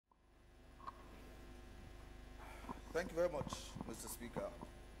Thank you very much, Mr. Speaker.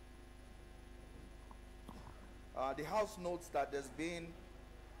 The House notes that there's been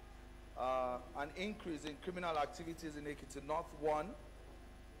an increase in criminal activities in Ekiti North 1.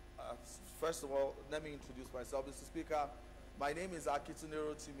 First of all, let me introduce myself, Mr. Speaker. My name is Ekiti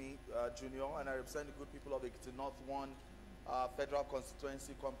Rotimi Jr., and I represent the good people of Ekiti North 1 federal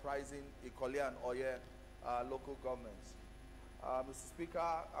constituency comprising Ikole and Oye local governments. Mr.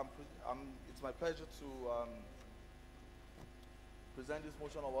 Speaker, it's my pleasure to present this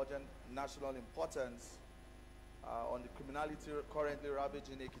motion of urgent national importance on the criminality currently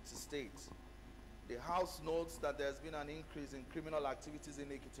ravaging Ekiti State. The House notes that there's been an increase in criminal activities in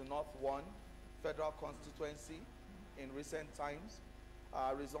Ekiti North 1 federal constituency in recent times,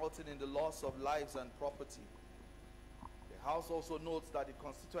 resulting in the loss of lives and property. The House also notes that the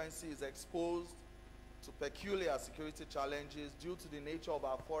constituency is exposed to peculiar security challenges due to the nature of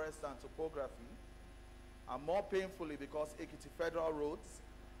our forest and topography, and more painfully because Ekiti federal roads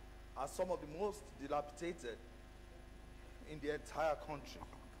are some of the most dilapidated in the entire country.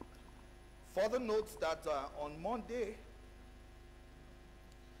 Further notes that on Monday,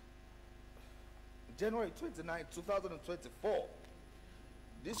 January 29, 2024,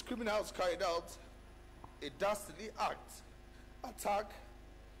 these criminals carried out a dastardly attack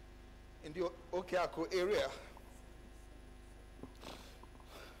in the Okeako area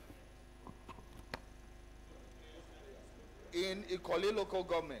in Ikole local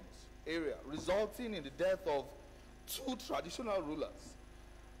government area, resulting in the death of 2 traditional rulers,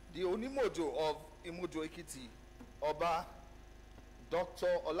 the Onimojo of Imojo Ekiti, Oba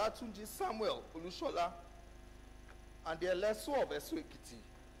Dr. Olatunji Samuel Olushola, and the Eleso of Esu Ekiti,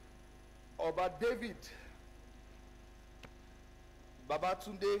 Oba David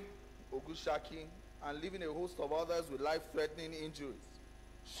Babatunde Ogushaki, and leaving a host of others with life-threatening injuries.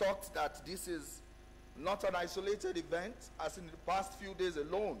 Shocked that this is not an isolated event, as in the past few days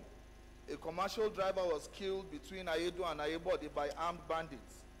alone, a commercial driver was killed between Ayedu and Ayebode by armed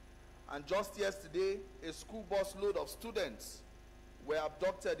bandits. And just yesterday, a school bus load of students were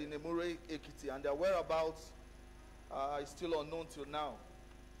abducted in Emure, Ekiti, and their whereabouts is still unknown till now.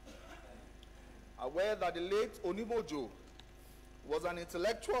 Aware that the late Onimojo was an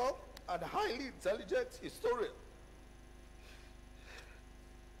intellectual and highly intelligent historian,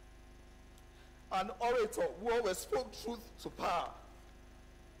 an orator who always spoke truth to power.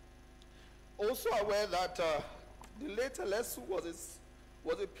 Also aware that the late Elesu was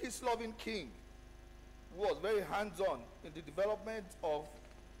a peace-loving king who was very hands-on in the development of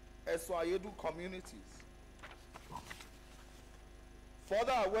Esu-Ayedu communities.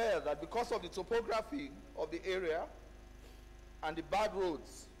 Further aware that because of the topography of the area and the bad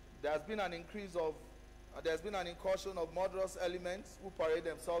roads, there's been an incursion of murderous elements who parade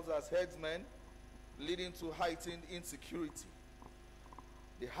themselves as headsmen, leading to heightened insecurity.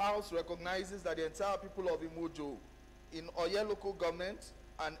 The House recognizes that the entire people of Imojo in Oye local government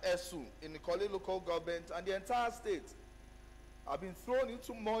and Esu in Ikole local government and the entire state have been thrown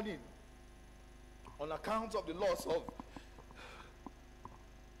into mourning on account of the loss of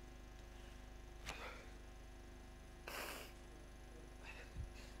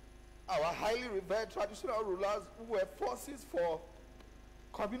our highly revered traditional rulers who were forces for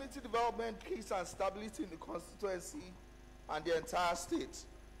community development, peace and stability in the constituency and the entire state.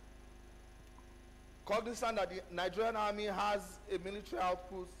 Cognizant that the Nigerian army has a military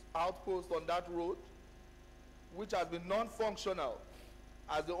outpost on that road, which has been non-functional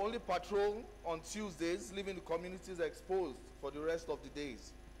as the only patrol on Tuesdays, leaving the communities exposed for the rest of the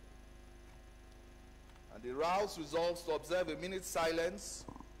days. And the House resolves to observe a minute's silence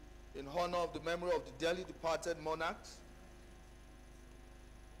in honor of the memory of the dearly departed monarchs.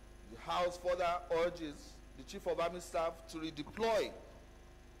 The House further urges the Chief of Army Staff to redeploy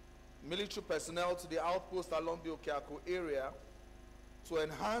military personnel to the outpost along the Okeako area to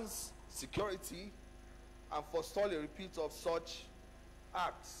enhance security and forestall a repeat of such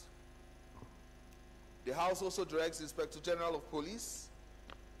acts. The House also directs the Inspector General of Police,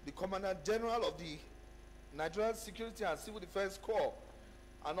 the Commandant General of the Nigerian Security and Civil Defense Corps,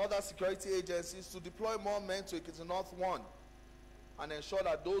 and other security agencies to deploy more men to Ekiti North 1 and ensure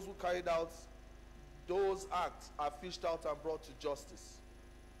that those who carried out those acts are fished out and brought to justice.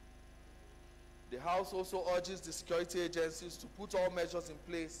 The House also urges the security agencies to put all measures in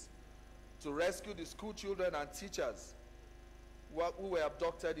place to rescue the school children and teachers who were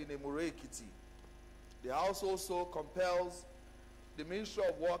abducted in Emure, Ekiti. The House also compels the Ministry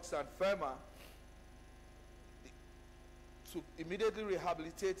of Works and FEMA to immediately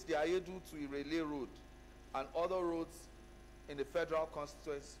rehabilitate the Ayedu to Irele Road and other roads in the federal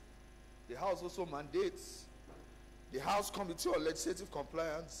constituency. The House also mandates the House Committee on Legislative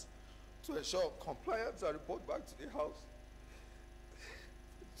Compliance to ensure compliance and report back to the House.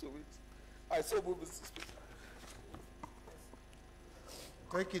 2 weeks. I so move, Mr. Speaker.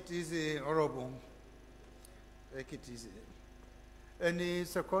 Take it easy, Honorable. Take it easy. Any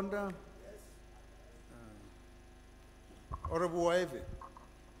seconder? Yes. Honorable Wavy.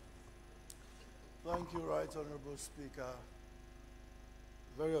 Thank you, Right Honorable Speaker.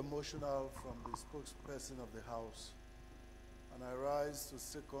 Very emotional from the spokesperson of the House. And I rise to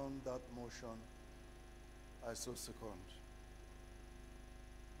second that motion. I so second.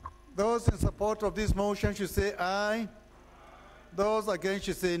 Those in support of this motion should say aye. Those against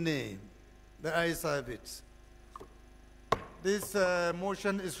should say nay. The ayes have it. This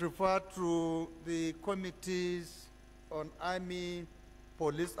motion is referred to the committees on Army,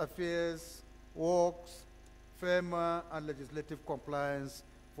 Police Affairs, Works, FEMA, and Legislative Compliance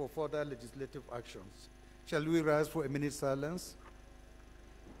for further legislative actions. Shall we rise for a minute silence?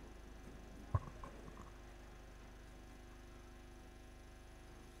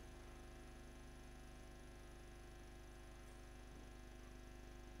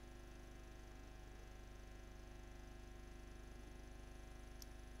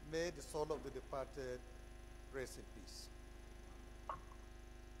 May the soul of the departed rest in peace.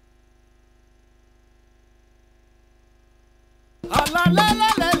 La la la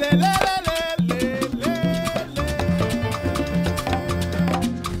la.